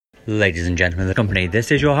Ladies and gentlemen of the company,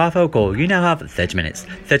 this is your half-hour call. You now have 30 minutes.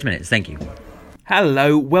 30 minutes, thank you.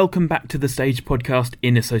 Hello, welcome back to the Stage Podcast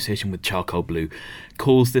in association with Charcoal Blue.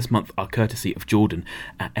 Calls this month are courtesy of Jordan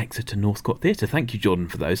at Exeter Northcote Theatre. Thank you, Jordan,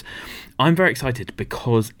 for those. I'm very excited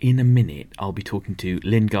because in a minute I'll be talking to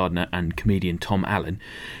Lynn Gardner and comedian Tom Allen,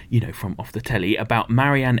 from Off the Telly, about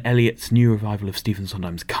Marianne Elliott's new revival of Stephen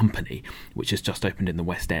Sondheim's Company, which has just opened in the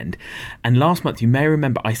West End. And last month, you may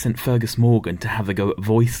remember, I sent Fergus Morgan to have a go at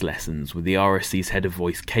voice lessons with the RSC's head of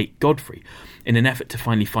voice, Kate Godfrey, in an effort to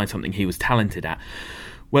finally find something he was talented at.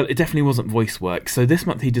 Well, it definitely wasn't voice work, so this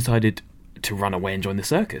month he decided to run away and join the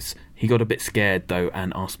circus. He got a bit scared, though,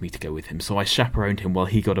 and asked me to go with him, so I chaperoned him while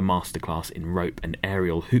he got a masterclass in rope and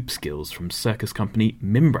aerial hoop skills from circus company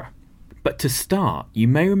Mimbra. But to start, you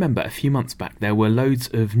may remember a few months back there were loads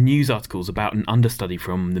of news articles about an understudy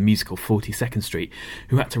from the musical 42nd Street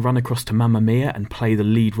who had to run across to Mamma Mia and play the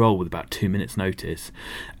lead role with about 2 minutes' notice.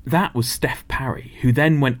 That was Steph Parry, who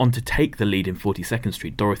then went on to take the lead in 42nd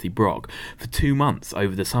Street, Dorothy Brock, for 2 months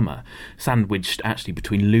over the summer, sandwiched actually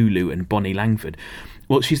between Lulu and Bonnie Langford.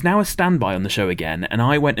 Well, she's now a standby on the show again, and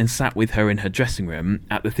I went and sat with her in her dressing room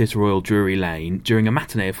at the Theatre Royal Drury Lane during a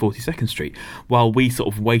matinee of 42nd Street, while we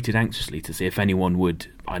sort of waited anxiously to see if anyone would,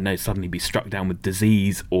 suddenly be struck down with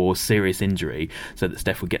disease or serious injury so that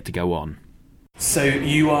Steph would get to go on. So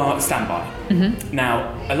you are standby. Mm-hmm.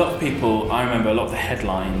 Now, a lot of people, I remember a lot of the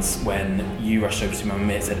headlines when you rushed over to Mamma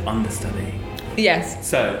Mia, it said understudy. Yes.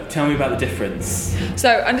 So, tell me about the difference.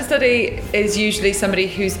 So, understudy is usually somebody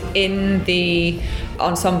who's in the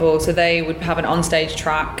ensemble, so they would have an onstage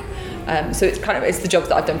track. So it's the jobs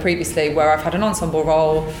that I've done previously, where I've had an ensemble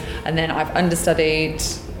role, and then I've understudied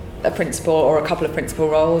a principal or a couple of principal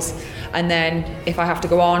roles, and then if I have to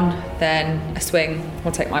go on, then a swing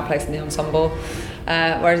will take my place in the ensemble.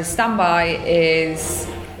 Whereas a standby is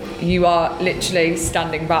you are literally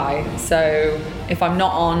standing by. So if I'm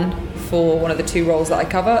not on for one of the 2 roles that I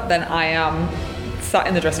cover, then I am sat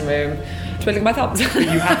in the dressing room twiddling my thumbs. But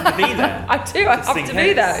you have to be there. I do, I have to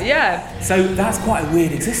be there, yeah. So that's quite a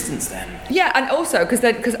weird existence then. Yeah, and also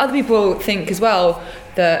because other people think as well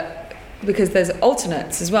that because there's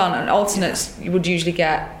alternates as well, and alternates you would usually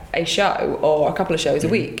get a show or a couple of shows a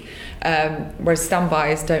week, whereas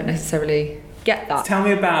standbys don't necessarily get that. Tell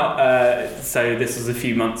me about, so this was a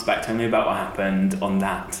few months back, tell me about what happened on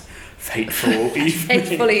that fateful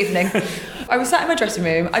evening. I was sat in my dressing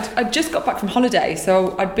room. I'd just got back from holiday,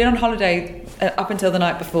 so I'd been on holiday up until the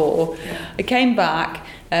night before. Yeah. I came back,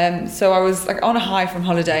 so I was on a high from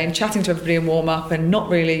holiday and chatting to everybody in warm up and not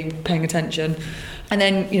really paying attention. And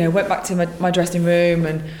then, went back to my dressing room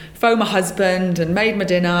and phoned my husband and made my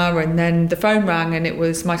dinner, and then the phone rang and it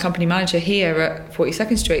was my company manager here at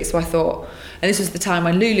 42nd Street. So I thought, and this was the time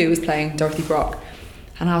when Lulu was playing Dorothy Brock,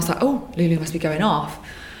 and I was like, oh, Lulu must be going off.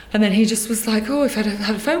 And then he just was like, oh, I've had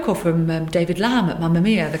a phone call from David Lamb at Mamma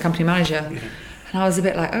Mia, the company manager. Yeah. And I was a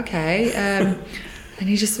bit like, okay. And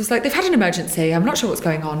he just was like, they've had an emergency. I'm not sure what's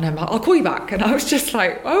going on. I'll call you back. And I was just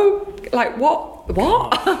like, oh, like what?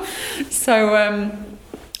 So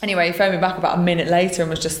anyway, he phoned me back about a minute later and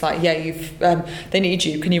was just like, yeah, they need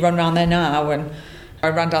you. Can you run around there now? And I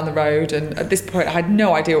ran down the road, and at this point I had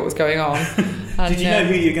no idea what was going on. And, did you know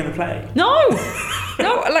who you were going to play? No,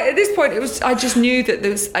 like at this point I just knew that there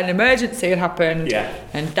was an emergency had happened, yeah.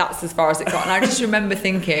 And that's as far as it got. And I just remember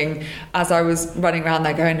thinking as I was running around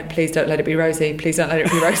there going, please don't let it be Rosie, please don't let it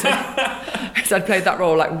be Rosie. Because I'd played that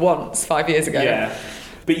role once 5 years ago. Yeah,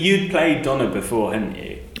 but you'd played Donna before, hadn't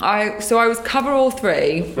you? So I was cover all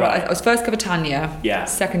 3. Right. I was first cover Tanya, yeah.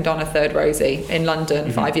 Second Donna, third Rosie in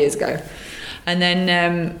London 5 years ago. And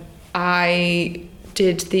then I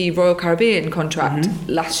did the Royal Caribbean contract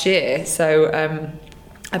last year. So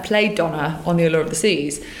I played Donna on The Allure of the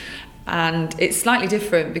Seas. And it's slightly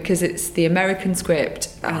different because it's the American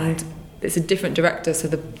script and it's a different director. So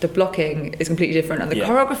the blocking is completely different. And the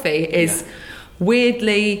choreography is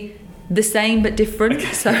weirdly the same but different.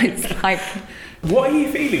 Okay. So it's like... What are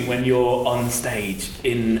you feeling when you're on stage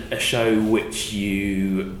in a show which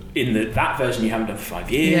that version you haven't done for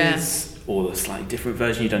 5 years... or the slightly different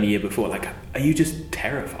version you've done a year before? Are you just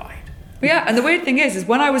terrified? Yeah, and the weird thing is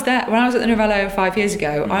when I was at the Novello 5 years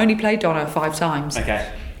ago, I only played Donna 5 times. Okay.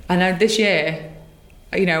 And this year,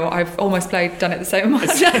 I've almost done it the same amount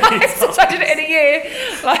of times since I did it in a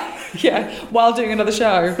year. While doing another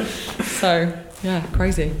show. So, yeah,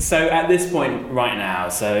 crazy. So at this point right now,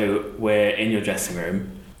 so we're in your dressing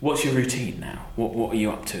room. What's your routine now? What are you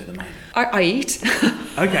up to at the moment? I eat.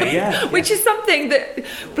 Okay, yeah. Which is something that,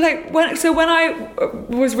 like, when I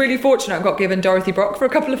was really fortunate and got given Dorothy Brock for a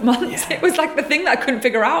couple of months, it was like the thing that I couldn't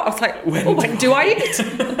figure out. I was like, when do I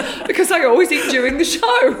eat? Because I always eat during the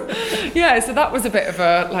show. Yeah, so that was a bit of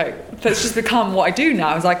a, like, that's just become what I do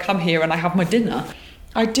now, is I come here and I have my dinner.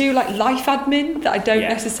 I do, like, life admin that I don't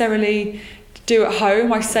necessarily do at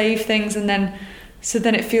home. I save things and then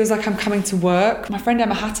it feels like I'm coming to work. My friend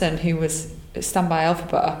Emma Hatton, who was at Standby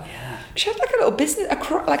Alphabet, she had like a little business,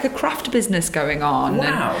 like a craft business going on.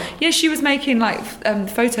 Wow. And, she was making like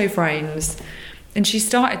photo frames, and she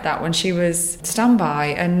started that when she was Standby,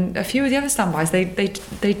 and a few of the other Standbys,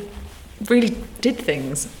 they really did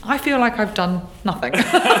things. I feel like I've done nothing.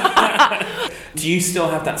 Do you still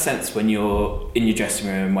have that sense when you're in your dressing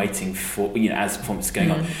room waiting for, as the performance is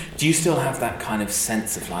going on, do you still have that kind of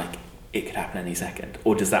sense of like, it could happen any second?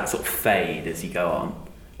 Or does that sort of fade as you go on?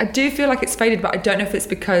 I do feel like it's faded, but I don't know if it's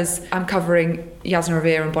because I'm covering Yasna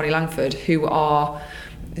Revere and Bonnie Langford, who are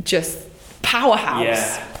just powerhouse.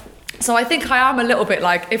 Yeah. So I think I am a little bit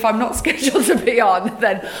like, if I'm not scheduled to be on,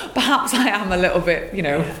 then perhaps I am a little bit,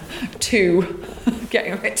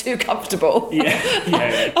 getting a bit too comfortable.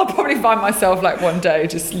 Yeah. I'll probably find myself like one day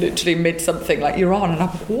just literally mid something like, you're on, and I'm,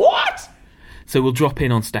 what? So we'll drop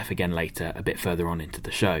in on Steph again later, a bit further on into the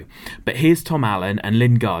show. But here's Tom Allen and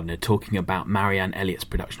Lynn Gardner talking about Marianne Elliott's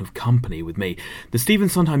production of Company with me. The Stephen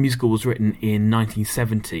Sondheim musical was written in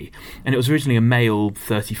 1970, and it was originally a male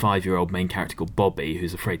 35-year-old main character called Bobby,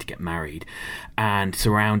 who's afraid to get married, and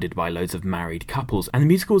surrounded by loads of married couples. And the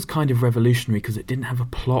musical was kind of revolutionary because it didn't have a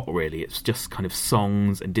plot, really. It's just kind of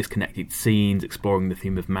songs and disconnected scenes exploring the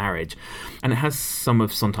theme of marriage. And it has some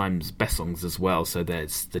of Sondheim's best songs as well. So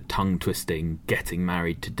there's the tongue-twisting Getting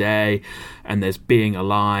Married Today, and there's Being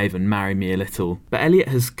Alive and Marry Me a Little. But Elliott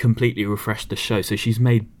has completely refreshed the show, so she's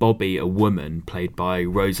made Bobby a woman, played by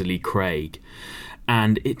Rosalie Craig.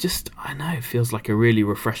 And it just, I know, feels like a really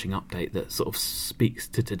refreshing update that sort of speaks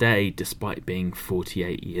to today, despite being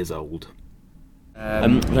 48 years old. I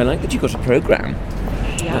like that you got a programme.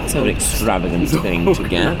 Yeah. That's an extravagant thing to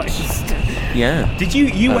get. Nice. Yeah. Did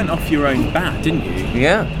you went off your own bat, didn't you?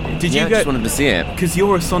 Yeah. Did you I just wanted to see it. Because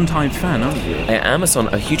you're a Sondheim fan, aren't you? I am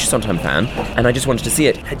a huge Sondheim fan, and I just wanted to see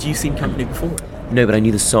it. Had you seen Company before? No, but I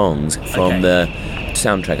knew the songs from the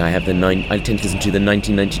soundtrack. I tend to listen to the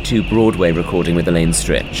 1992 Broadway recording with Elaine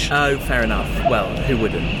Stritch. Oh, fair enough. Well, who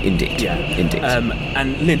wouldn't? Indeed. Yeah. Indeed.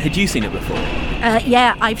 And Lynn, had you seen it before?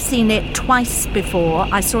 Yeah, I've seen it twice before.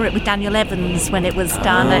 I saw it with Daniel Evans when it was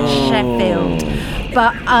done at Sheffield.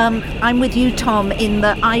 But I'm with you, Tom, in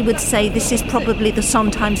that I would say this is probably the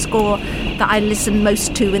Sondheim score that I listen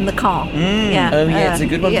most to in the car. Yeah. Oh, yeah, it's a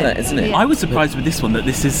good one for that, isn't it? Yeah. I was surprised with this one that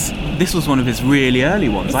this was one of his really early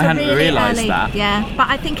ones. It's I hadn't really realised early, that. Yeah, but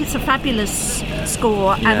I think it's a fabulous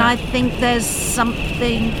score, and I think there's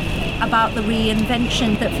something about the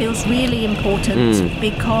reinvention that feels really important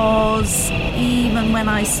because even when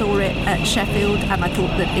I saw it at Sheffield and I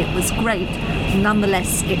thought that it was great,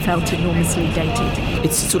 nonetheless it felt enormously dated.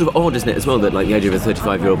 It's sort of odd, isn't it, as well, that like the idea of a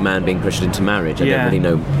 35-year-old man being pressured into marriage. I don't really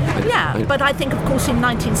know. But I think, of course, in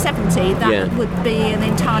 1970 that would be an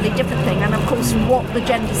entirely different thing. And, of course, what the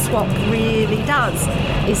gender swap really does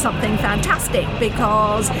is something fantastic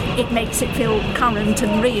because it makes it feel current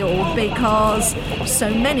and real because so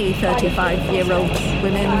many 35-year-old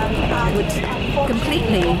women would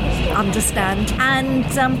completely understand. And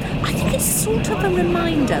I think it's sort of a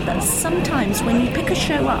reminder that sometimes when you pick a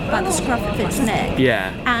show up by the scruff of its neck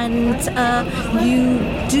and you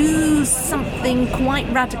do something quite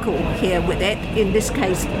radical here with it, in this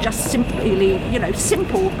case just simply,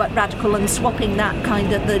 simple but radical, and swapping that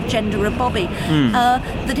kind of the gender of Bobby,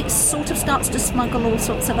 that it sort of starts to smuggle all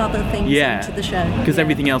sorts of other things into the show. Because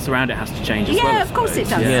everything else around it has to change as well. Yeah, of course it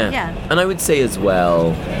does. Yeah. And I would say as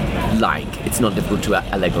well, like, it's not difficult to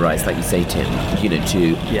allegorize, like you say, Tim,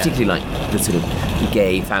 particularly like the sort of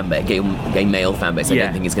gay male fan base. I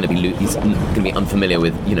don't think he's going to be unfamiliar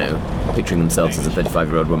with, picturing themselves as a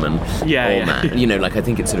 35-year-old woman or man. I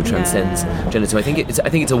think it sort of transcends gender. So I think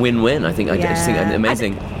it's a win-win. I just think it's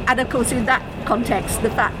amazing. And of course, in that context, the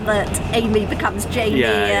fact that Amy becomes Jamie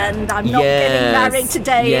and I'm not getting married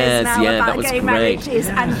today is now about gay marriages,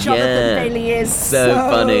 and Jonathan Bailey is so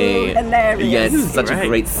funny, hilarious. Yes, it's such a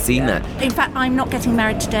great scene. That. In fact, I'm not getting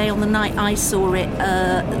married today. On the night I saw it,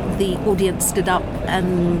 the audience stood up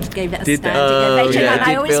and gave it a standing ovation, and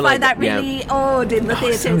I always find that really odd in the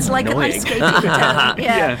theatre. It's like an ice skating return.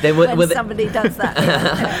 When somebody does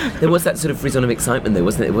that. There was that sort of frisson of excitement, though,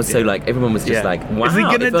 wasn't it? It was so like everyone was just like, "Wow, is he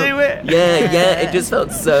gonna do it?" Yeah. It just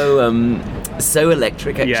felt so so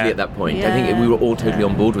electric actually at that point. I think we were all totally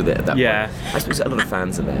on board with it at that point. I suppose a lot of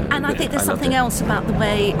fans are there. And I think there's something else about the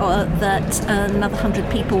way that Another 100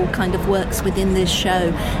 People kind of works within this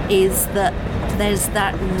show, is that there's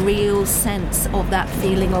that real sense of that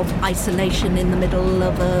feeling of isolation in the middle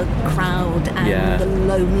of a crowd and the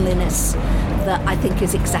loneliness that I think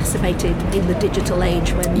is exacerbated in the digital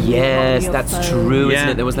age when yes, that's phone. True, isn't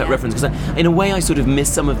it? There was that reference, because in a way I sort of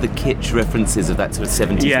miss some of the kitsch references of that sort of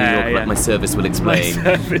 70s New York, like My Service Will Explain.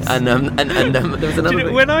 And there was another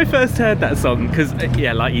thing. When I first heard that song, because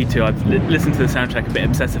like you two, I've listened to the soundtrack a bit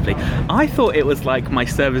obsessively, I thought it was like My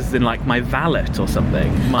Service in like My Valet or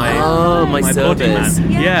something. My body man.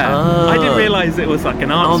 I didn't realise it was like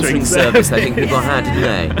an answering service. I think people had,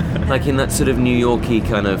 didn't they? Like in that sort of New Yorky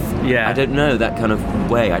kind of, I don't know, that kind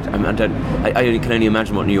of way. I can only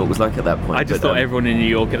imagine what New York was like at that point. I just thought everyone in New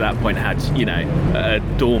York at that point had, a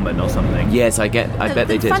doorman or something. Yes, I bet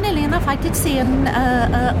they did. Funnily enough, I did see an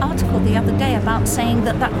article the other day about saying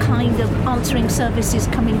that kind of answering service is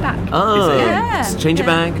coming back. Oh, yeah. Change your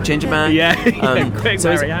bag. Yeah, quick,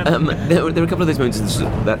 so there were a couple of those moments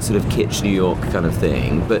of that sort of kitsch New York kind of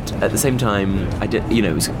thing, but at the same time, I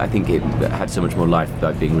think it had so much more life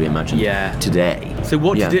by being reimagined today. So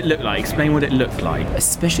what did it look like? Explain what it looked like.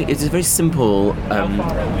 Especially, it's a very simple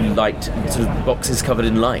light, sort of boxes covered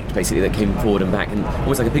in light, basically, that came forward and back, and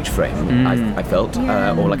almost like a picture frame, I felt,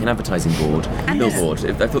 or like an advertising board, billboard.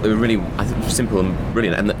 I thought they were really simple and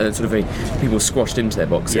brilliant, and sort of very, people squashed into their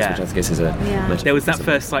boxes, which I guess is a... There was that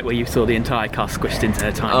first sight where you saw the entire cast squished into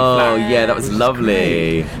her tiny flat. Yeah, that was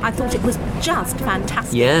lovely. I thought it was just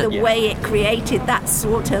fantastic, the way it created that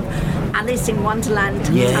sort of Alice in Wonderland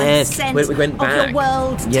sense we went back. of your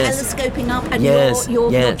world telescoping up and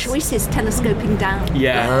your choices telescoping down.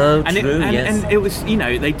 And it was,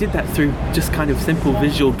 it did that through just kind of simple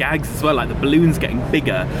visual gags as well, like the balloons getting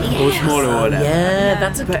bigger or smaller or whatever.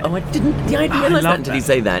 I didn't realise that until you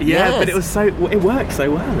say that. But it was it worked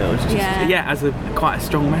so well. It was just, as quite a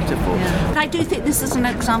strong metaphor. But I do think this is an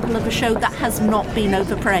example of a show that has not been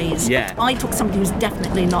overpraised. I took somebody who's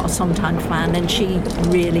definitely not a Sondheim fan, and she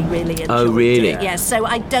really, really enjoyed it. Yes, so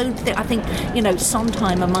I think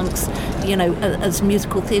Sondheim amongst, as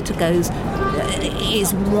musical theatre goes,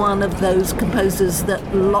 is one of those composers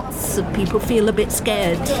that lots of people feel a bit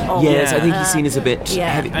scared of. Yes, I think he's seen as a bit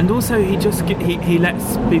heavy. And also he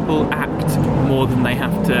lets people act more than they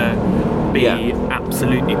have to be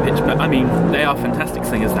absolutely pitch perfect. I mean, they are fantastic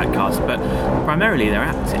singers, that cast, but primarily they're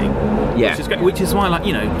acting, which is great, which is why, like,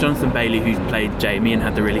 Jonathan Bailey, who played Jamie and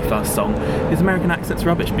had the really fast song, his American accent's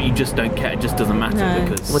rubbish, but you just don't care. It just doesn't matter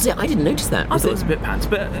because... Was it? I didn't notice that. I thought it was a bit pants,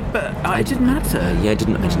 but it didn't matter. I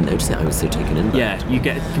didn't notice it. I was so taken in by it. You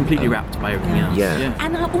get completely wrapped by everything else.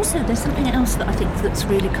 And also, there's something else that I think that's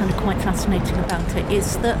really kind of quite fascinating about it,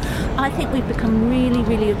 is that I think we've become really,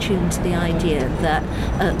 really attuned to the idea that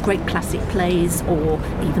great classic plays, or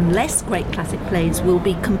even less great classic plays, will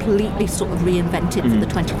be completely sort of reinvented for the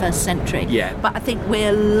 21st century. But I think we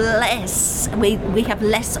have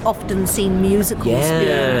less often seen musicals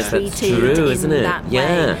being treated in that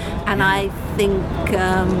way. And I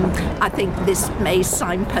think this may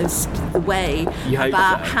signpost the way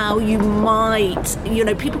about how you might,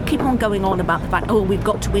 people keep on going on about the fact, we've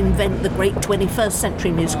got to invent the great 21st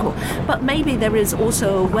century musical, but maybe there is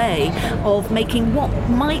also a way of making what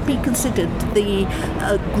might be considered the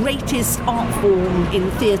greatest art form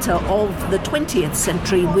in theatre of the 20th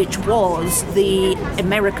century, which was the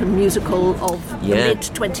American musical of the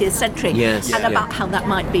mid-20th century, and about how that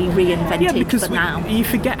might be reinvented for now. You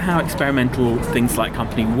forget how experimental things like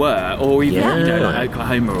Company were, or even like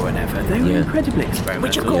Oklahoma or whatever. They were incredibly experimental.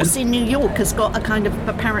 Which, of course, in New York has got a kind of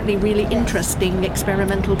apparently really interesting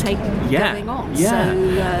experimental take going on.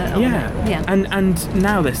 And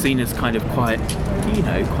now they're seen as kind of quite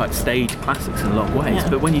stage classics in a lot of ways.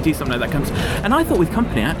 But when you do something like that, and I thought with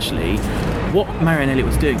Company, actually, what Marianne Elliott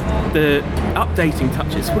was doing, the updating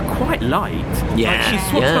touches were quite light. Like, she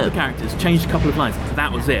swapped up the characters, changed a couple of lines.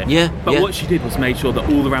 That was it. But what she did was made sure that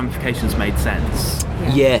all the ramifications made sense.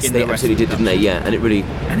 Yes, they absolutely did, didn't they? And it really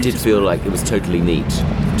did feel like it was totally neat.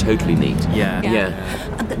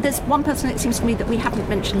 There's one person, it seems to me, that we haven't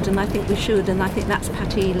mentioned, and I think we should, and I think that's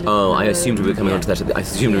Patti LuPone. Oh, I assumed we were coming on to that. I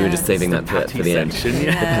assumed we were just saving that for the end. The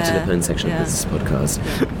Patti LuPone section of this podcast.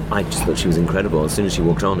 I just thought she was incredible. As soon as she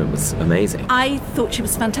walked on, it was amazing. I thought she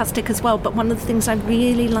was fantastic as well, but one of the things I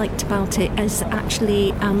really liked about it is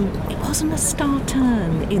actually it wasn't a star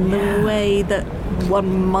turn in the way that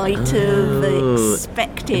one might have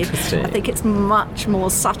expected. I think it's much more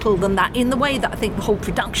subtle than that, in the way that I think the whole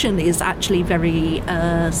production is actually very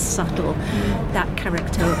subtle. That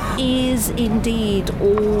character is indeed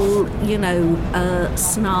all,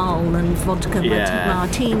 snarl and vodka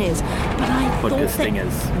martinis. But I vodka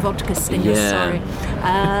stingers. Vodka stingers, sorry.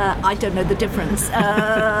 I don't know the difference.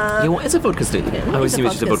 What is a vodka stinger? I always knew it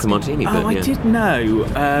was just a vodka martini. But, I did know.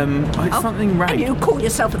 Something rank. And you call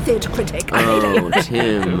yourself a theatre critic.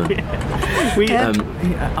 Tim.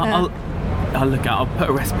 I'll put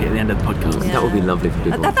a recipe at the end of the podcast. That would be lovely for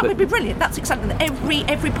people. That would be brilliant. That's exactly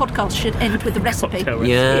every podcast should end with a recipe. That would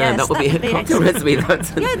be a cocktail recipe.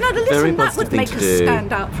 That's listen, that would make us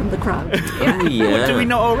stand out from the crowd. Do we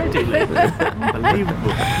not already?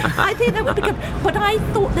 Unbelievable. I think that would be good. But I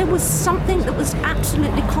thought there was something that was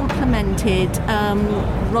absolutely complemented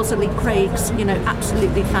Rosalie Craig's,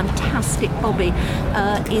 absolutely fantastic Bobby,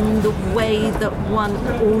 in the way that one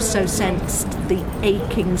also sensed the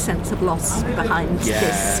aching sense of loss behind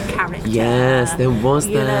this character. Yes, there was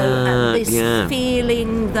that. And this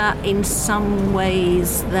feeling that in some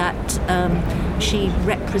ways that she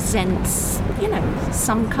represents,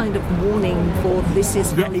 some kind of warning for this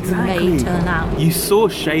is how it may turn out. You saw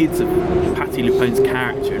shades of Patti LuPone's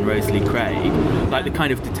character in Rosalie Craig, like the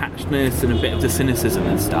kind of detachedness and a bit of the cynicism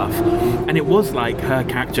and stuff. And it was like her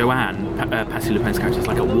character, Joanne, Patti LuPone's character, is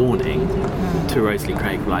like a warning to Rosalie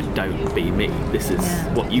Craig, like, don't be me. This is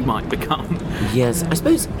what you might become. Yes, I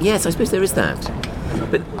suppose there is that.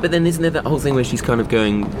 But then isn't there that whole thing where she's kind of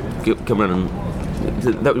come around and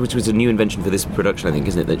that, which was a new invention for this production, I think,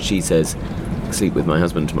 isn't it? That she says, "Sleep with my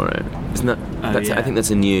husband tomorrow." Isn't that? I think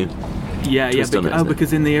that's a new.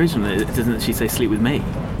 Because in the original, doesn't she say "sleep with me"?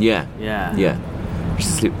 Yeah. She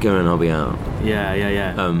says, "Sleep, go and I'll be out." Yeah.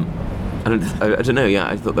 I don't know. Yeah,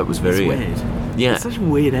 I thought that was very weird. Yeah, it's such a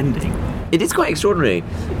weird ending. It is quite extraordinary.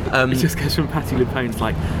 It just goes from Patti LuPone's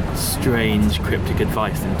like strange, cryptic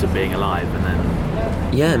advice into being alive, and then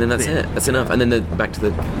and then that's it. That's enough. And then back to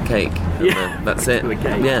the cake. That's it. The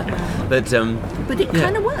cake. Yeah, but it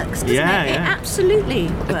kind of works, doesn't it? It absolutely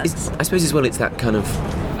works. I suppose as well, it's that kind of.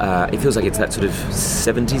 It feels like it's that sort of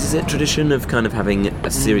 70s, tradition of kind of having a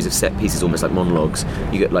series of set pieces, almost like monologues.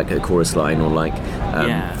 You get like a chorus line or like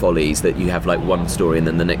follies that you have like one story and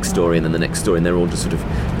then the next story and then the next story, and they're all just sort of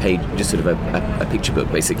a picture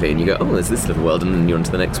book basically. And you go, oh, there's this little world, and then you're on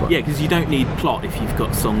to the next one. Yeah, because you don't need plot if you've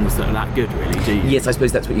got songs that are that good, really, do you? Yes, I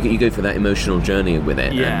suppose that's what you go for, that emotional journey with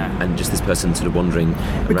it. And just this person sort of wandering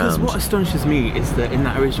around. Because what astonishes me is that in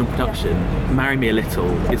that original production, "Marry Me a Little"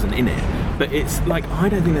 isn't in it. But it's like, I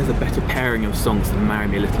don't think there's a better pairing of songs than "Marry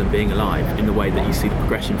Me a Little" and "Being Alive," in the way that you see the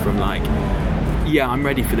progression from like, I'm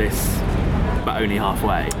ready for this, but only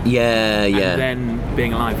halfway. And then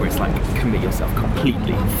 "Being Alive," where it's like, commit yourself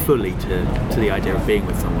completely, fully to the idea of being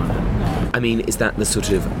with someone. I mean, is that the sort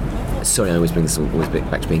of... Sorry, I always bring this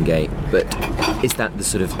back to being gay, but is that the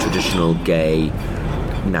sort of traditional gay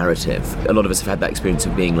narrative? A lot of us have had that experience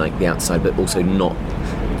of being like the outside, but also not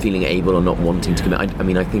feeling able or not wanting to commit. I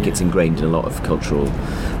mean, I think it's ingrained in a lot of cultural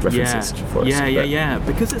references for us.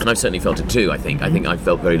 Because and I've certainly felt it too. I think I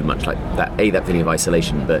felt very much like that. That feeling of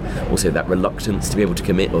isolation, but also that reluctance to be able to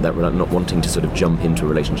commit, or that not wanting to sort of jump into a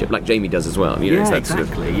relationship, like Jamie does as well. It's that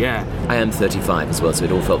exactly. Sort of, I am 35 as well, so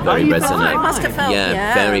it all felt very resonant. I must have felt,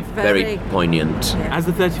 very poignant. As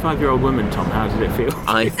a 35-year-old woman, Tom, how did it feel?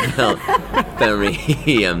 I felt very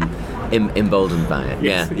emboldened by it.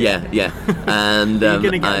 And you're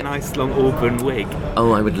going to get a nice long auburn wig.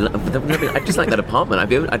 Oh, I would I'd just like that apartment.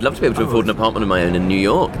 I'd love to be able to afford an apartment of my own in New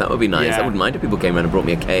York. That would be nice. I wouldn't mind if people came around and brought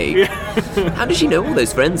me a cake. How does she know all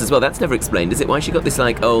those friends as well? That's never explained, is it? Why she got this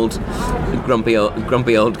like old grumpy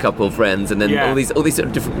old couple friends, and then all these sort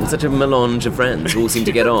of different, such a melange of friends who all seem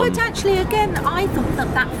to get on. But actually, again, I thought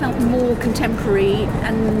that felt more contemporary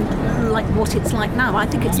and like what it's like now. I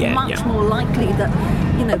think it's much more likely that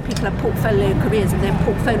people have portfolio careers and they're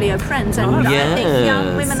portfolio friends, and I think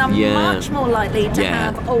young women are much more likely to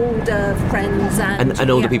have older friends and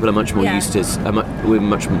older people are much more used to. We're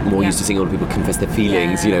much more used to seeing older people confess their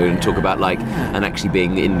feelings, and talk about like and actually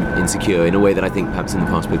being insecure in a way that I think perhaps in the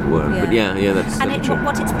past people weren't. But that's true.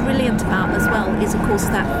 What it's brilliant about as well is, of course,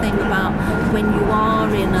 that thing about when you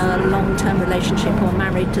are in a long-term relationship or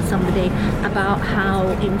married to somebody, about how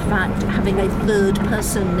in fact having a third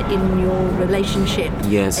person in your relationship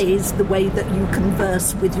is the way that you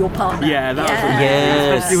converse with your partner.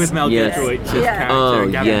 Especially with Mel Giedroych's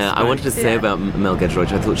character. I wanted to say about Mel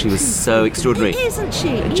Giedroych, I thought she was so extraordinary. Isn't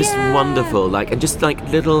she? Just wonderful, like, and just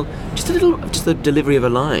the delivery of a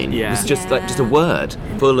line. It was just like just a word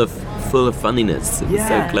full of full of funniness. It was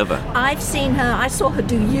so clever. I saw her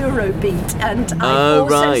do Eurobeat, and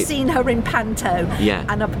I've also seen her in Panto. Yeah.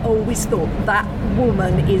 And I've always thought that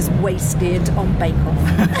woman is wasted on Bake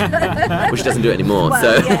Off. Well, she doesn't do it anymore, Well,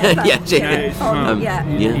 so yeah.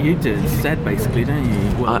 You do it instead, basically, don't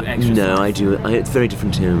you? Well, no, I do. It's very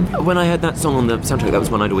different to him. When I heard that song on the soundtrack, that was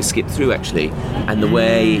one I'd always skip through, actually. And the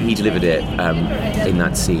way he delivered it in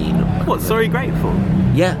that scene. What, Sorry Grateful?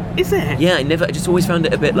 Yeah. Is it? Yeah, I just always found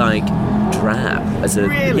it a bit like drab.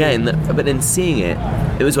 Really? Yeah, but then seeing it,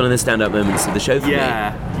 it was one of the standout moments of the show for me.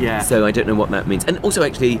 Yeah. So I don't know what that means. And also,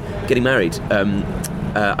 actually, getting married.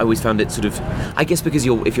 I always found it sort of, I guess because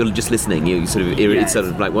if you're just listening, you sort of it's sort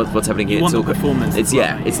of like what's happening here. You want the performance. It's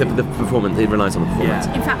it's the performance. It relies on the performance.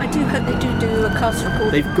 In fact, I do hope they do a cast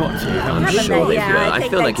recording. They've got to. I'm sure they will. I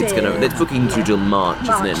feel like it's going to. It's booking through till March,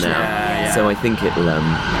 isn't it now? Yeah. So I think it'll.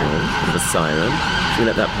 Bit of a siren. Should we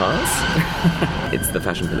let that pass? It's the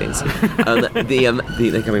fashion police.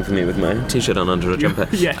 They're coming for me with my t-shirt on under a jumper.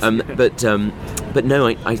 Yes. But no,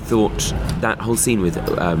 I thought that whole scene with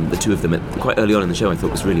the two of them quite early on in the show, I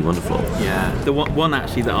thought was really wonderful. Yeah, the one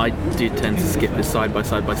actually that I do tend to skip is Side by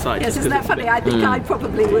Side by Side. Yes, isn't that funny? I think I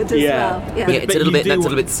probably would as well. Yeah, it's a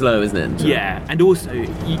little bit slow, isn't it? Yeah, and also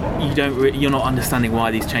you're not understanding why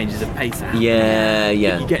these changes of pace happen. Yeah.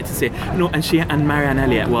 You get to see it, and she and Marianne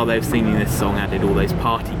Elliott, while they were singing this song, added all those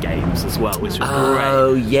party games as well, which was great.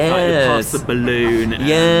 Oh yes, like the pass the balloon.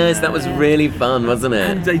 Yes, that was really fun, wasn't it?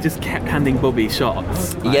 And they just kept handing Bobby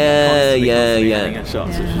shots. Constantly handing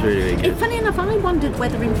shots, which was really good. Funny enough, I wondered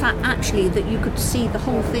whether, in fact, actually, that you could see the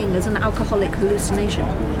whole thing as an alcoholic hallucination.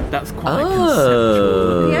 That's quite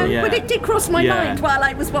conceptual. Yeah, but it did cross my mind while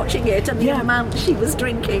I was watching it, and the amount she was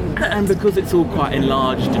drinking. And because it's all quite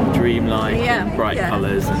enlarged and dreamlike and bright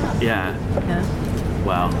colours.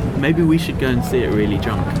 Well, maybe we should go and see it really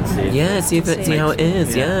drunk and see it. See how it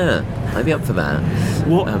is. Yeah. I'd be up for that.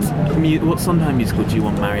 What Sondheim musical do you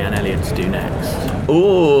want Marianne Elliott to do next?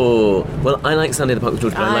 Oh, well, I like Sunday in the Park with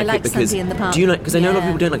George, but I like it because... Sunday in the Park. Do you like... Because I know a lot of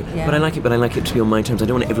people don't like it, but I like it to be on my terms. I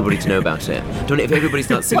don't want everybody to know about it. If everybody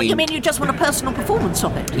starts singing... What, you mean you just want a personal performance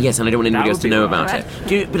of it? Yes, and I don't want anybody else to know about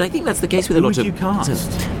it. But I think that's the case with a lot of... Who would you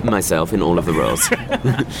cast? Myself in all of the roles.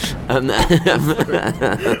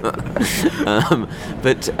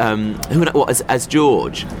 As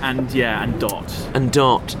George? And Dot. And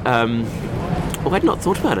Dot, I'd not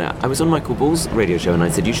thought about it. I was on Michael Ball's radio show and I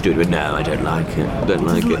said, you should do it. But no, I don't like it.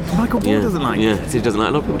 Michael Ball doesn't like it? Yeah, he doesn't like it.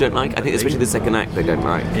 A lot of people don't like it. I think especially the second act they don't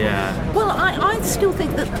like. Yeah. Well, I still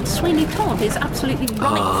think that Sweeney Todd is absolutely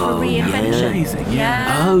ripe for reinvention. Amazing,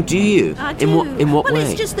 yeah. Oh, do you? I do. In what way? Well,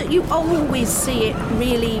 it's just that you always see it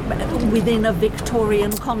really within a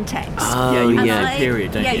Victorian context. Oh, you see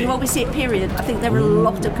period, don't you? Yeah, you always see it period. I think there are a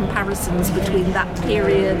lot of comparisons between that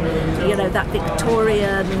period, that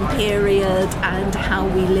Victorian period, and how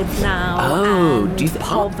we live now. Oh, and do you think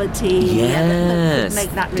poverty? Yes, that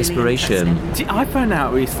make that really desperation. See, I found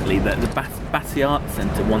out recently that the Batty Arts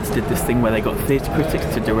Centre once did this thing where they got theatre critics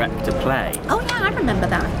to direct a play. Oh yeah, I remember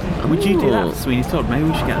that. Would you do that for Sweeney Todd? Maybe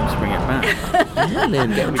we should get them to bring it back.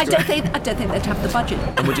 I don't think they'd have the budget.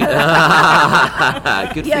 And would you?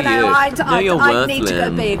 Good for you. I'd need to go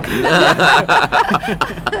big.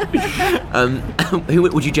 Who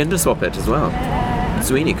would you gender swap it as well?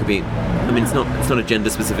 Sweeney could be. I mean, it's not a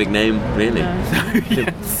gender-specific name, really. No. I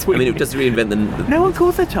mean, it does reinvent the... No one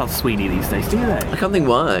calls their child Sweeney these days, do they? I can't think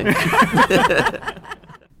why.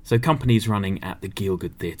 So Company's running at the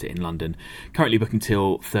Gielgud Theatre in London, currently booking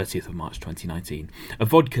till 30th of March 2019. A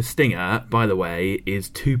vodka stinger, by the way, is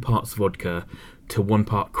 2 parts vodka to 1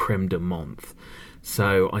 part creme de menthe.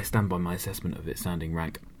 So I stand by my assessment of it sounding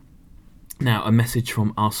rank. Now, a message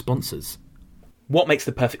from our sponsors. What makes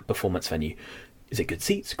the perfect performance venue? Is it good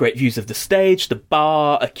seats, great views of the stage, the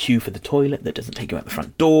bar, a queue for the toilet that doesn't take you out the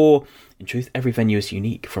front door? In truth, every venue is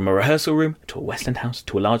unique, from a rehearsal room to a West End house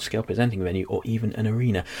to a large-scale presenting venue or even an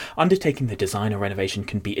arena. Undertaking the design or renovation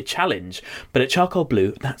can be a challenge, but at Charcoal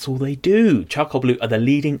Blue, that's all they do. Charcoal Blue are the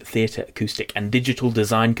leading theatre, acoustic and digital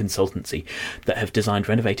design consultancy that have designed,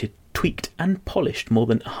 renovated, tweaked and polished more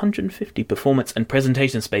than 150 performance and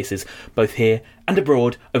presentation spaces, both here and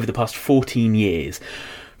abroad, over the past 14 years.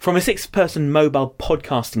 From a 6-person mobile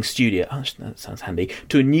podcasting studio, that sounds handy,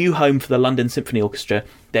 to a new home for the London Symphony Orchestra,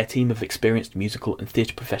 their team of experienced musical and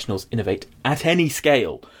theatre professionals innovate at any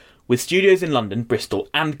scale. With studios in London, Bristol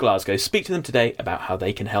and Glasgow, speak to them today about how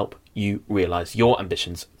they can help you realise your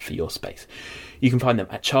ambitions for your space. You can find them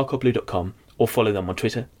at charcoalblue.com or follow them on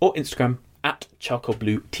Twitter or Instagram at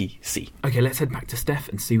charcoalbluetc. Okay, let's head back to Steph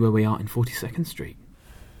and see where we are in 42nd Street.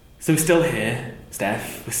 So we're still here,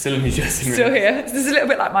 Steph. We're still in your dressing room. Still here. This is a little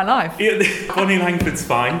bit like my life. Yeah, Bonnie Langford's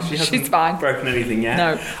fine. She's fine. Broken anything yet.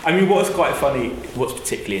 No. I mean, what's quite funny, what's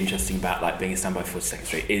particularly interesting about like being a standby for 42nd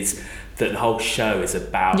Street is that the whole show is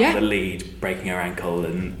about the lead breaking her ankle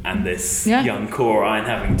and this young Coraline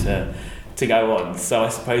having to go on. So I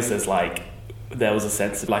suppose there was a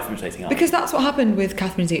sense of life imitating art. Because that's what happened with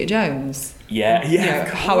Catherine Zeta-Jones.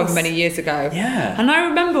 However many years ago. Yeah. And I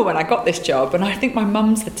remember when I got this job, and I think my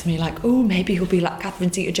mum said to me, like, oh, maybe you'll be like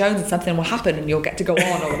Catherine Zeta-Jones and something will happen and you'll get to go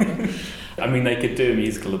on. Or I mean, they could do a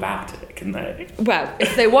musical about it, couldn't they? Well,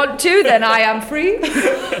 if they want to, then I am free.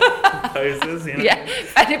 Composers, you know? Yeah.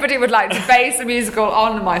 If anybody would like to base a musical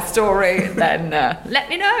on my story, then let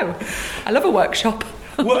me know. I love a workshop.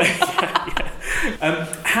 Well,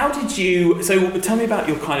 how did you... So tell me about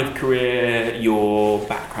your kind of career, your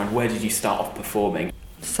background. Where did you start off performing?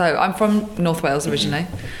 So I'm from North Wales originally,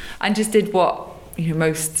 and just did what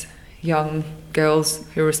most young girls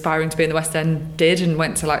who were aspiring to be in the West End did, and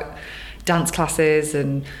went to like dance classes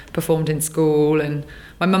and performed in school. And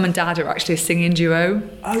my mum and dad are actually a singing duo.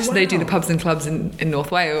 So they do the pubs and clubs in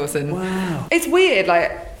North Wales. And it's weird,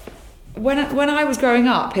 like... When I was growing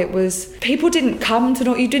up, it was people didn't come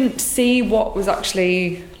to you didn't see what was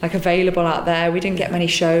actually like available out there. We didn't get many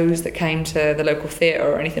shows that came to the local theatre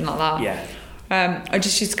or anything like that. Yeah. I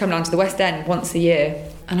just used to come down to the West End once a year,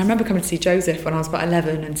 and I remember coming to see Joseph when I was about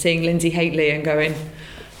 11 and seeing Lindsay Haitley and going,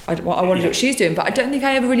 I want to do what she's doing, but I don't think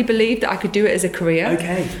I ever really believed that I could do it as a career.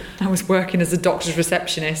 Okay. I was working as a doctor's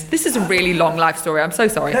receptionist. This is a really long life story. I'm so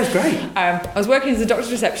sorry. That's great. I was working as a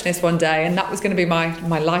doctor's receptionist one day, and that was going to be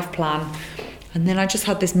my life plan. And then I just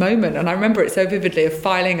had this moment, and I remember it so vividly, of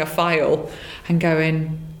filing a file and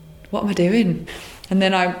going, what am I doing? And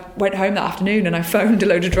then I went home that afternoon and I phoned a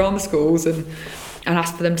load of drama schools and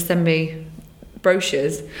asked for them to send me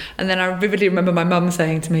brochures. And then I vividly remember my mum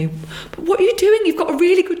saying to me, but what are you doing? You've got a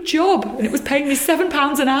really good job. And it was paying me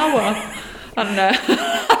 £7 an hour. And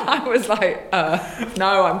I was like,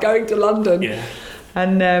 no, I'm going to London. Yeah.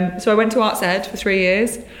 And so I went to Arts Ed for 3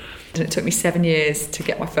 years. And it took me 7 years to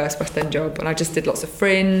get my first West End job. And I just did lots of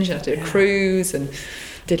fringe, and I did a cruise, and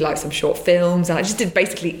did like some short films, and I just did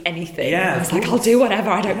basically anything. Yeah, I was like, I'll do whatever,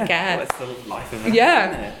 I don't care. Well, it's the life of it.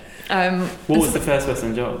 Yeah. What was the first West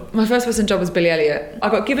End job? My first West End job was Billy Elliot. I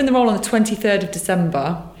got given the role on the 23rd of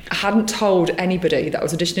December. I hadn't told anybody that I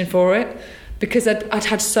was auditioning for it, because I'd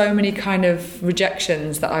had so many kind of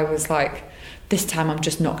rejections that I was like, this time I'm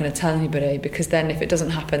just not going to tell anybody, because then if it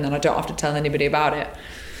doesn't happen, then I don't have to tell anybody about it.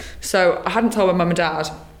 So I hadn't told my mum and dad.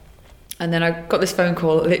 And then I got this phone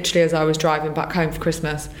call literally as I was driving back home for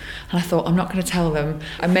Christmas. And I thought, I'm not going to tell them.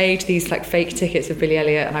 I made these like fake tickets of Billy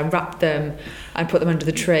Elliot, and I wrapped them and put them under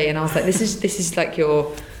the tree. And I was like, this is like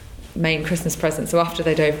your main Christmas present. So after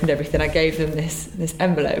they'd opened everything, I gave them this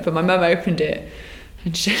envelope. And my mum opened it,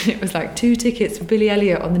 and it was like 2 tickets for Billy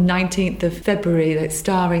Elliot on the 19th of February, like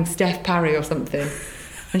starring Steph Parry or something.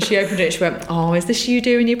 And she opened it and she went, oh, is this you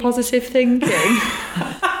doing your positive thinking?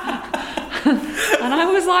 And I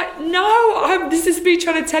was like, no, this is me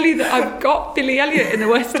trying to tell you that I've got Billy Elliot in the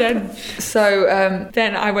West End. So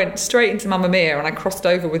then I went straight into Mamma Mia, and I crossed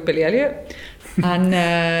over with Billy Elliot. And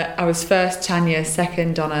I was first Tanya,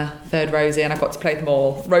 second Donna, third Rosie, and I got to play them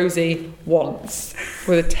all. Rosie once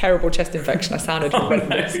with a terrible chest infection. I sounded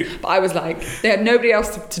horrendous. No. But I was like, they had nobody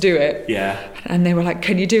else to do it. Yeah. And they were like,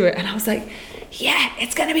 can you do it? And I was like, yeah,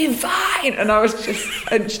 it's going to be fine. And I was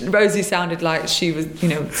and Rosie sounded like she was,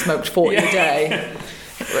 smoked 40 a day.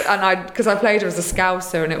 And because I played her as a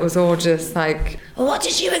Scouser, and it was all just like, what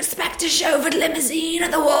did you expect, a chauffeured limousine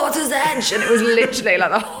at the water's edge? And it was literally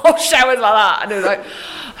like the whole show was like that. And it was like,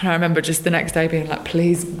 and I remember just the next day being like,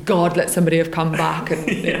 please God, let somebody have come back and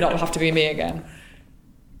it not have to be me again.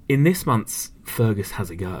 In this month's Fergus Has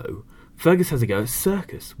a Go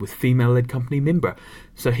Circus with female-led company Mimbra.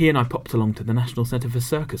 So he and I popped along to the National Centre for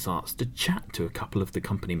Circus Arts to chat to a couple of the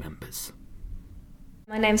company members.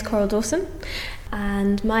 My name's Coral Dawson,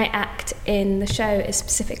 and my act in the show is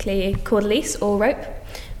specifically called Lease or Rope,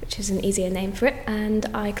 which is an easier name for it, and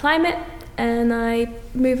I climb it and I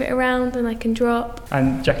move it around and I can drop.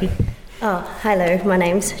 And Jackie? Oh, hello, my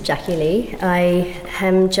name's Jackie Lee. I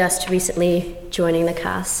am just recently joining the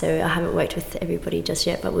cast, so I haven't worked with everybody just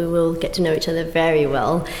yet, but we will get to know each other very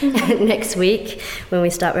well next week when we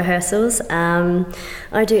start rehearsals.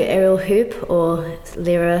 I do aerial hoop or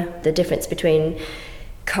lyra. The difference between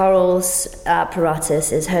Coral's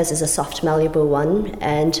apparatus is hers is a soft, malleable one,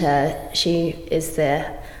 and she is the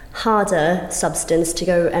harder substance to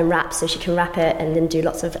go and wrap, so she can wrap it and then do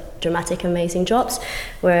lots of dramatic, amazing drops,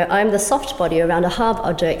 where I'm the soft body around a hard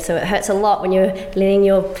object, so it hurts a lot when you're leaning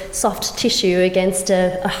your soft tissue against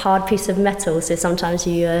a hard piece of metal. So sometimes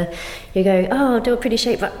you go, oh, I'll do a pretty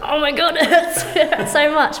shape, but oh my god, it hurts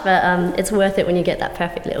so much. But it's worth it when you get that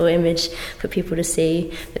perfect little image for people to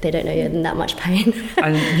see, but they don't know you're in that much pain.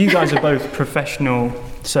 And you guys are both professional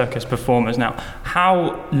circus performers now.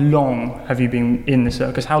 How long have you been in the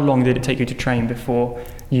circus? How long did it take you to train before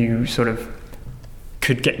you sort of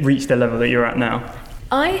could reach the level that you're at now?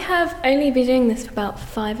 I have only been doing this for about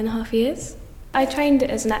 5.5 years. I trained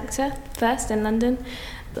as an actor first in London.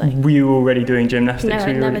 Were you already doing gymnastics? No,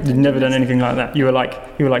 You'd never done anything like that. You were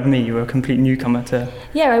like me. You were a complete newcomer to.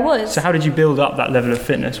 Yeah, I was. So how did you build up that level of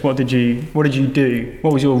fitness? What did you do?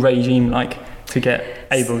 What was your regime like to get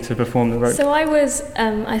able to perform the rope? So I was.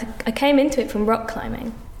 I came into it from rock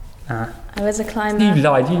climbing. I was a climber. You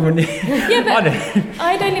lied. You wouldn't. Yeah, but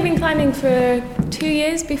I'd only been climbing for 2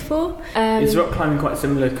 years before. Is rock climbing quite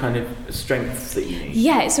similar kind of strength that you need?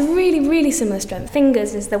 Yeah, it's a really, really similar strength.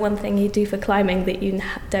 Fingers is the one thing you do for climbing that you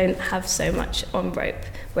don't have so much on rope,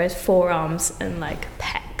 whereas forearms and like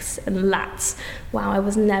pecs and lats. Wow, I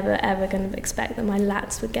was never ever going to expect that my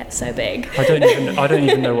lats would get so big. I don't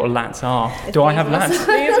even know what lats are. Do I have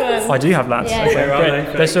lats? I do have lats. Yeah. Okay, Where are great.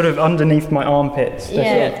 they? They're sort of underneath my armpits.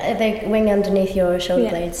 Yeah, they wing underneath your shoulder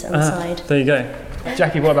blades on the side. There you go.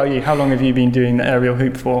 Jackie, what about you? How long have you been doing the aerial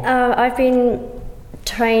hoop for? I've been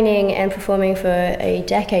training and performing for a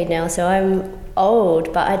decade now, so I'm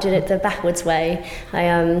old, but I did it the backwards way. I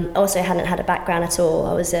also hadn't had a background at all.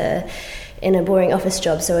 I was in a boring office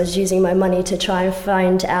job, so I was using my money to try and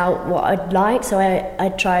find out what I'd like. So I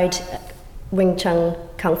tried Wing Chun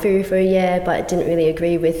Kung Fu for a year, but I didn't really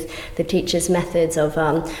agree with the teacher's methods of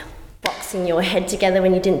boxing your head together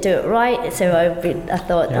when you didn't do it right. So I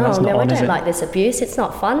thought, I don't like this abuse, it's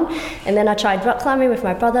not fun. And then I tried rock climbing with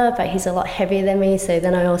my brother, but he's a lot heavier than me, so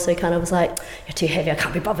then I also kind of was like, you're too heavy, I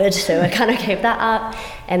can't be bothered. So I kind of gave that up.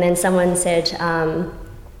 And then someone said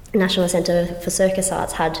National Centre for Circus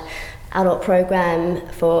Arts had adult program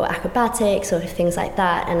for acrobatics or things like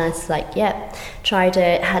that, and I was like, tried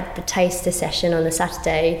it, had the taster session on a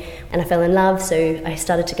Saturday, and I fell in love, so I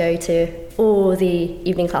started to go to all the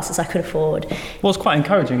evening classes I could afford. What's quite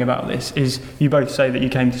encouraging about this is you both say that you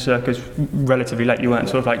came to circus relatively late. You weren't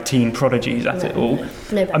sort of like teen prodigies at it all.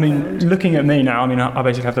 No I mean, looking at me now, I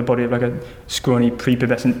basically have the body of like a scrawny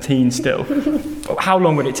prepubescent teen still. How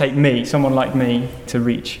long would it take me, someone like me, to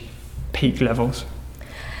reach peak levels?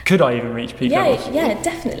 Could I even reach peak levels? Yeah,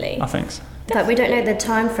 definitely. I think so. But we don't know the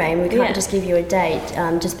time frame. We can't just give you a date.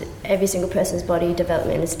 Just every single person's body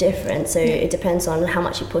development is different, so it depends on how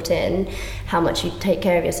much you put in, how much you take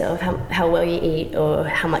care of yourself, how well you eat, or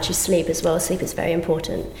how much you sleep as well. Sleep is very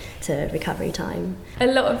important to recovery time. A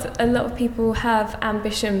lot of people have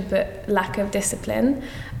ambition but lack of discipline.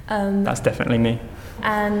 That's definitely me.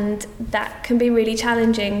 And that can be really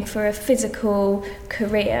challenging for a physical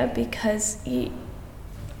career, because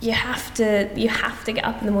you have to get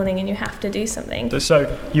up in the morning and you have to do something.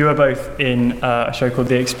 So you are both in a show called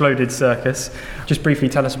The Exploded Circus. Just briefly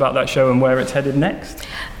tell us about that show and where it's headed next.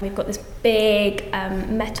 We've got this big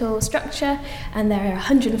metal structure, and there are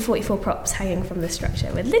 144 props hanging from the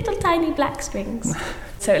structure with little tiny black strings.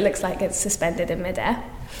 So it looks like it's suspended in midair.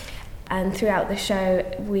 And throughout the show,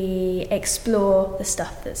 we explore the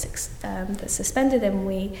stuff that's suspended, and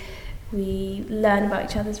we learn about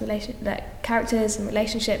each other's characters and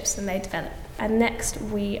relationships, and they develop. And next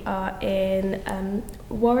we are in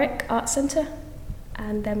Warwick Arts Centre,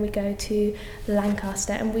 and then we go to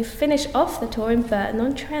Lancaster, and we finish off the tour in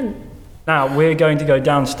Burton-on-Trent. Now we're going to go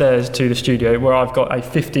downstairs to the studio where I've got a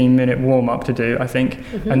 15-minute warm-up to do, I think,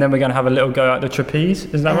 and then we're going to have a little go at the trapeze.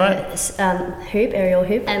 Is that right? Aerial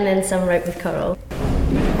hoop, and then some rope with coral.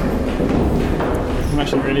 I'm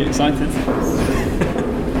actually really excited.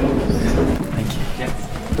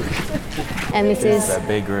 And this is a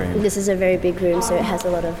big room. This is a very big room, so it has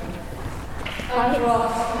a lot of.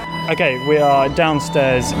 Okay, we are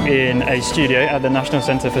downstairs in a studio at the National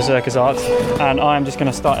Centre for Circus Arts, and I'm just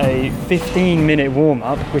going to start a 15-minute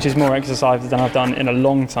warm-up, which is more exercise than I've done in a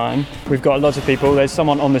long time. We've got lots of people. There's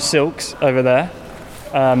someone on the silks over there,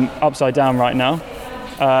 upside down right now.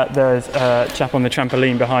 There's a chap on the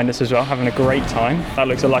trampoline behind us as well, having a great time. That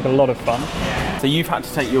looks like a lot of fun. So you've had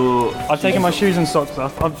to take your... I've taken my shoes and socks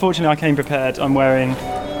off. Unfortunately, I came prepared. I'm wearing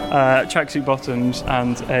tracksuit bottoms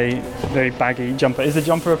and a very baggy jumper. Is the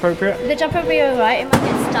jumper appropriate? The jumper will be alright, it might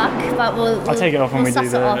get stuck, but I'll take it off when we do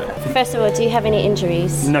First of all, do you have any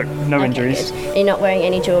injuries? No injuries. Good. You're not wearing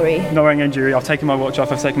any jewellery? Not wearing any jewellery. I've taken my watch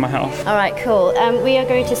off, I've taken my hat off. Alright, cool. We are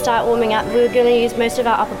going to start warming up. We're going to use most of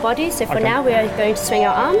our upper body, so for now we are going to swing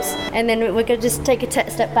our arms, and then we're going to just take a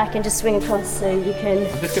step back and just swing across so you can...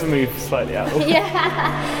 I'm just going to move slightly out.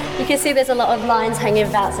 Yeah, you can see there's a lot of lines hanging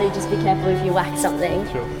about, so you just be careful if you whack something.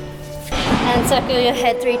 Sure. And circle your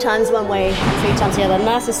head 3 times one way, 3 times the other.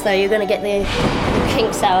 Nice and slow, you're going to get the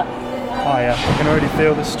kinks out. Oh yeah, I can already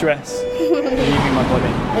feel the stress leaving my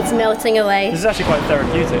body. It's melting away. This is actually quite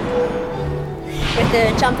therapeutic. With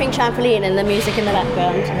the jumping trampoline and the music in the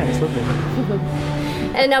background. Yeah, it's lovely.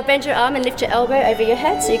 And now bend your arm and lift your elbow over your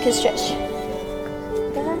head so you can stretch.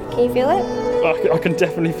 Can you feel it? I can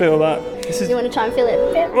definitely feel that. You want to try and feel it?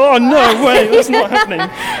 Oh no, wait, that's not happening.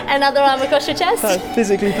 Another arm across your chest. That's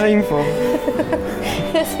physically painful.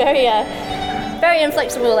 It's very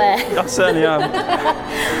inflexible there. I certainly am.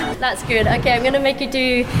 That's good. Okay, I'm going to make you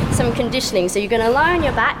do some conditioning. So you're going to lie on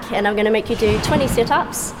your back and I'm going to make you do 20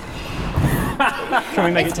 sit-ups. Can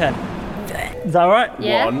we make it 10? Is that alright?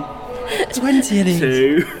 Yeah. 1, 20 of these.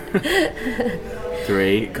 2,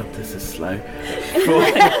 3. God, this is slow. 4.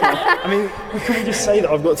 I mean, can we just say that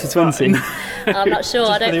I've got to 20? I'm not sure.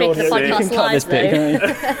 I don't think the podcast live though.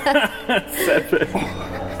 7.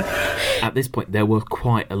 At this point, there were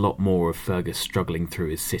quite a lot more of Fergus struggling through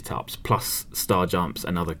his sit-ups, plus star jumps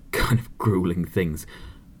and other kind of grueling things.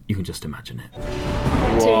 You can just imagine it.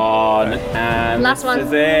 1, and last one. This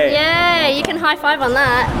is it. Yeah, you can high five on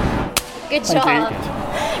that. Good job.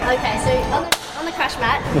 Okay, so on the crash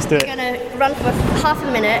mat, Let's do it. You're going to run for half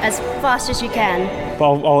a minute as fast as you can.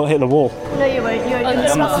 But I'll hit the wall. No, you won't. You're going to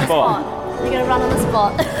run on the spot. You're going to run on the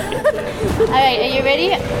spot. Alright, are you ready?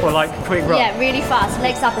 Or like quick run? Yeah, really fast.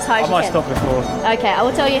 Legs up as high as I you can. might stop before. Okay, I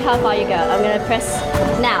will tell you how far you go. I'm going to press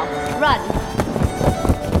now. Run.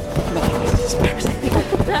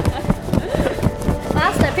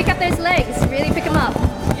 Faster, pick up those legs. Really pick them up.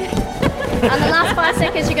 And the last 5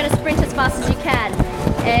 seconds, you're going to sprint as fast as you can.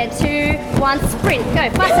 2, 1, sprint. Go.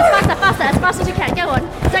 Faster, as fast as you can. Go on.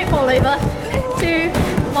 Don't fall over. 2,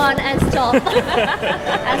 1, and stop.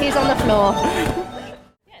 And he's on the floor.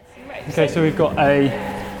 Okay, so we've got a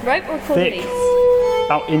Rope or cord thick, release?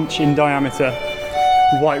 about inch in diameter,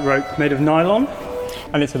 white rope made of nylon,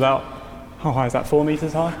 and it's about, how high is that, 4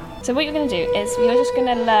 meters high? So what you're going to do is you're just going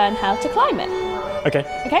to learn how to climb it. Okay.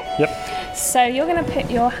 Okay? Yep. So you're going to put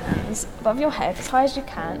your hands above your head as high as you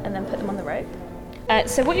can and then put them on the rope.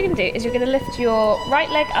 So what you're going to do is you're going to lift your right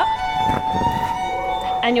leg up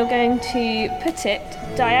and you're going to put it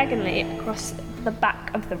diagonally across the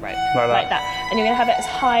back of the rope. Like that. And you're going to have it as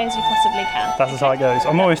high as you possibly can. That's as high it goes.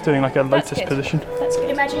 I'm always doing like a That's lotus good. position. That's good.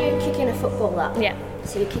 Imagine you're kicking a football up. Yeah.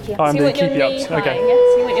 So you're kicking Oh, up. I'm So you doing want your keepy knee ups. high, Okay. yeah?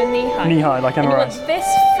 So you want your knee high. Knee high, like And you want MRIs. this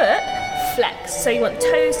foot flexed, so you want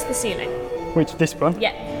toes to the ceiling. Which, this one?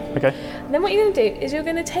 Yeah. Okay. And then what you're going to do is you're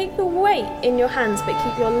going to take the weight in your hands, but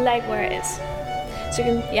keep your leg where it is. So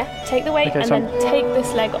you can, take the weight Okay, and so then take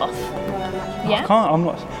this leg off. Yeah?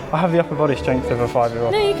 I have the upper body strength of a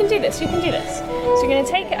 5-year-old. No, you can do this. So you're going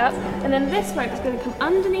to take it up, and then this rope is going to come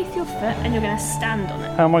underneath your foot, and you're going to stand on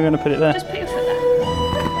it. How am I going to put it there? Just put your foot there.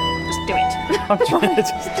 Just do it. I'm trying to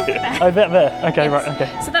just do it. Oh, there. Okay, Yes. right, okay.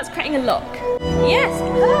 So that's creating a lock. Yes,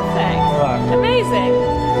 perfect. Right. Amazing.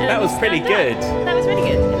 And That then was you pretty stand good. up. That was really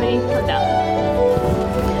good. And then you come down.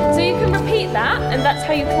 So you can repeat that, and that's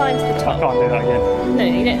how you climb to the I top. can't do that again. No,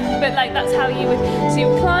 you don't. But like that's how you would. So you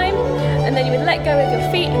would climb, and then you would let go with your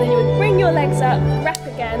feet, and then you would bring your legs up, wrap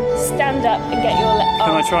again, stand up, and get your legs.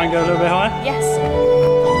 Can I try and go a little bit higher? Yes.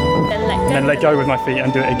 Then let go. And then let go with my feet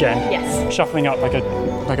and do it again. Yes. Shuffling up like a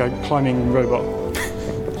climbing robot.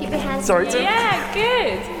 Keep your hands. Sorry. Yeah,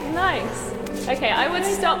 good. Nice. Okay, I would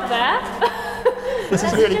stop there. This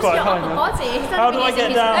is really quite high now. How do I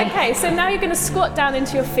get down? Okay, so now you're going to squat down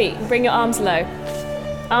into your feet and bring your arms low.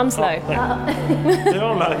 Arms low. They're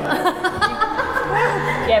all low.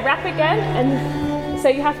 Yeah, wrap again, and so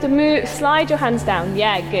you have to slide your hands down.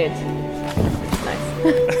 Yeah, good.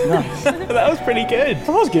 Nice. That was pretty good. That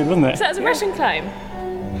was good, wasn't it? So that's a Russian climb.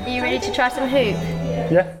 Are you ready to try some hoop?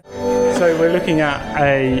 Yeah. So we're looking at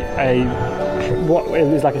what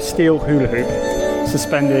is like a steel hula hoop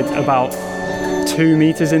suspended about 2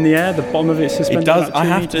 meters in the air. The bottom of it's It suspended. does. About 2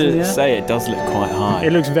 I have meters in the to air. say, it does look quite high.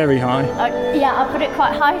 It looks very high. Yeah, I'll put it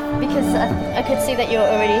quite high because I could see that you're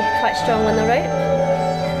already quite strong on the rope.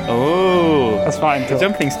 Oh, That's fine. we're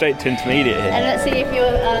jumping straight to intermediate here. And let's see if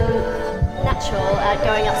you're natural at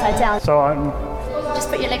going upside down. So I'm just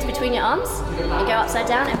put your legs between your arms and go upside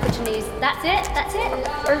down and put your knees. That's it.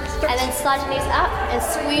 And then slide your knees up and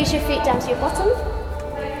squeeze your feet down to your bottom.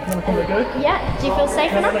 Yeah, do you feel safe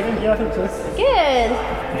enough? Yeah, I think so. Good.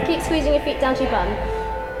 Keep squeezing your feet down to your bum.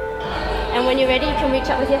 And when you're ready, you can reach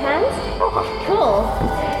up with your hands. Cool.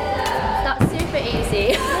 That's super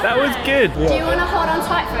easy. That was good. Do you want to hold on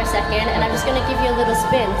tight for a second? And I'm just going to give you a little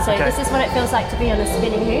spin. So this is what it feels like to be on a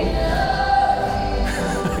spinning hoop.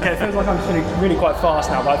 Okay, it feels like I'm spinning really quite fast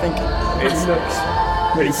now, but I think it looks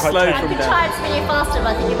really quite slow tense. I could try and spin you faster, but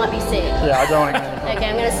I think you might be sick. Yeah, I don't want to get any. Okay,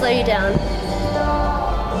 I'm going to slow you down.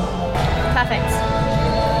 Perfect.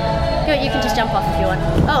 Good, you can just jump off if you want.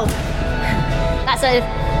 Oh, that's the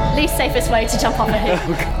least safest way to jump off a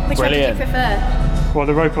hoop. Which one do you prefer? Well,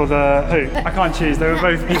 the rope or the hoop? I can't choose. They were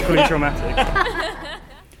both equally traumatic.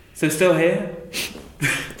 So still here?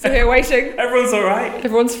 So here waiting. Everyone's all right?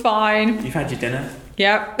 Everyone's fine. You've had your dinner?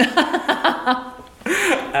 Yep.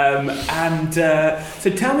 So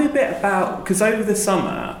tell me a bit about, because over the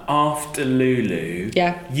summer after Lulu,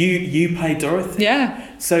 you played Dorothy. Yeah.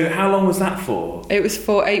 So how long was that for? It was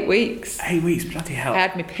for 8 weeks. 8 weeks, bloody hell! I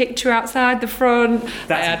had my picture outside the front.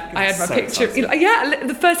 I had my so picture. exciting. Yeah,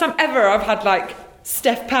 the first time ever I've had like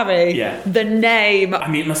Steph Parry. Yeah. The name. I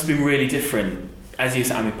mean, it must have been really different. As you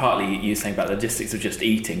said, I mean, partly you were saying about the logistics of just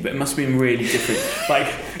eating, but it must have been really different.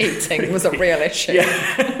 Like eating was a real issue.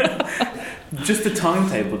 Yeah. Just the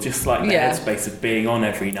timetable, just like the headspace of being on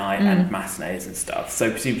every night and matinees and stuff.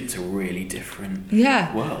 So presumably it's a really different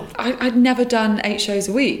world. I'd never done 8 shows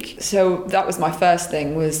a week. So that was my first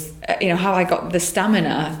thing was, how I got the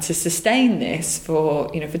stamina to sustain this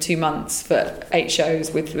for 2 months for 8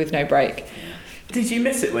 shows with no break. Did you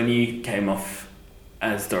miss it when you came off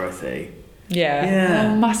as Dorothy? Yeah.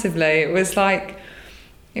 Oh, massively. It was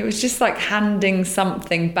just like handing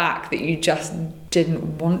something back that you just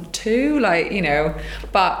didn't want to,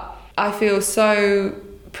 but I feel so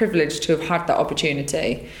privileged to have had that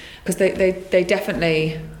opportunity because they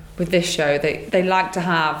definitely, with this show, they like to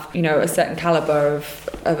have, a certain calibre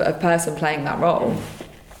of person playing that role.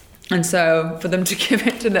 And so for them to give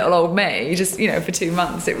it to little old me, just, for 2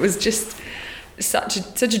 months, it was just such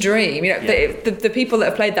a dream. The people that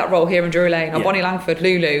have played that role here in Drury Lane are Bonnie Langford,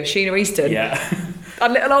 Lulu, Sheena Easton,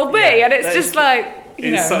 and little old me, and it's just like,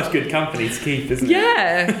 it's such good company to keep, isn't it?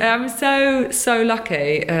 Yeah, I'm so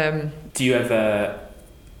lucky. Do you ever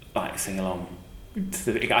sing along to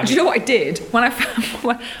the? Do you know what I did when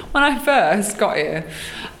I first got here,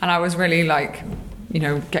 and I was really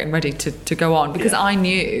getting ready to go on because I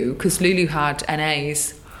knew, because Lulu had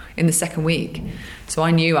NAs in the second week, so I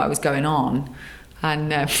knew I was going on,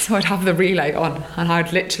 and so I'd have the relay on, and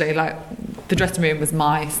I'd literally the dressing room was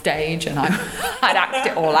my stage, and I'd act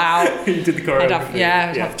it all out. You did the choreography.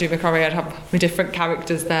 I'd have to do my choreo. I'd have my different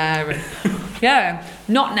characters there, and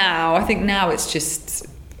not now. I think now it's just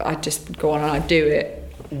I just go on and I do it.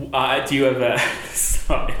 Do you ever?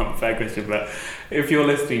 Sorry, unfair question, but if you're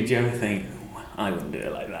listening, do you ever think I wouldn't do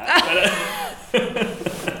it like that?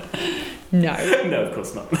 No, of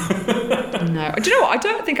course not. No, do you know what? I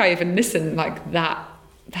don't think I even listen that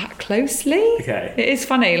closely. Okay, it is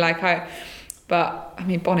funny. But I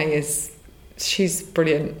mean, Bonnie she's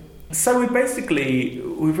brilliant. So we've reached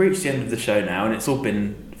the end of the show now, and it's all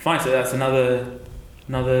been fine. So that's another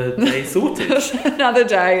day sorted. Another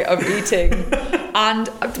day of eating.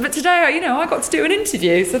 But today, I got to do an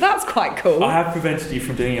interview, so that's quite cool. I have prevented you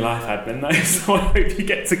from doing your life admin though, so I hope you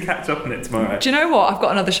get to catch up on it tomorrow. Do you know what? I've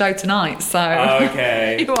got another show tonight, so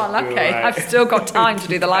okay. You are lucky. Right. I've still got time to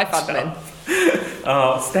do the life admin.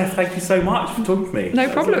 Steph, thank you so much for talking to me. No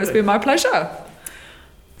problem. It's been my pleasure.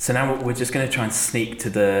 So now we're just going to try and sneak to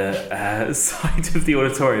the side of the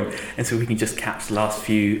auditorium, and so we can just catch the last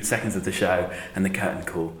few seconds of the show and the curtain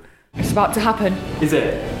call. It's about to happen. Is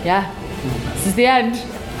it? Yeah. This is the end.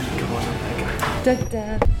 Thank God. Da,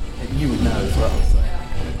 da. You would know as well. So.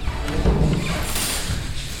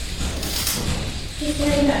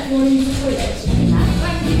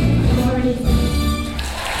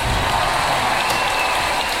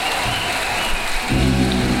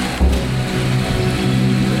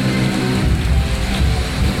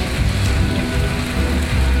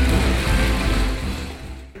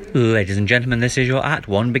 Ladies and gentlemen, this is your Act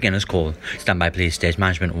 1 beginner's call. Stand by please, stage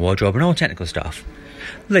management, wardrobe and all technical staff.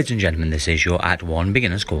 Ladies and gentlemen, this is your Act 1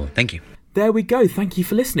 beginner's call. Thank you. There we go. Thank you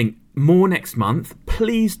for listening. More next month.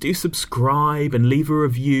 Please do subscribe and leave a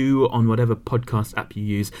review on whatever podcast app you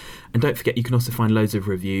use. And don't forget, you can also find loads of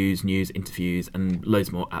reviews, news, interviews and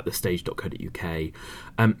loads more at thestage.co.uk.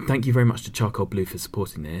 Thank you very much to Charcoal Blue for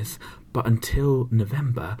supporting this. But until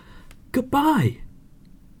November, goodbye.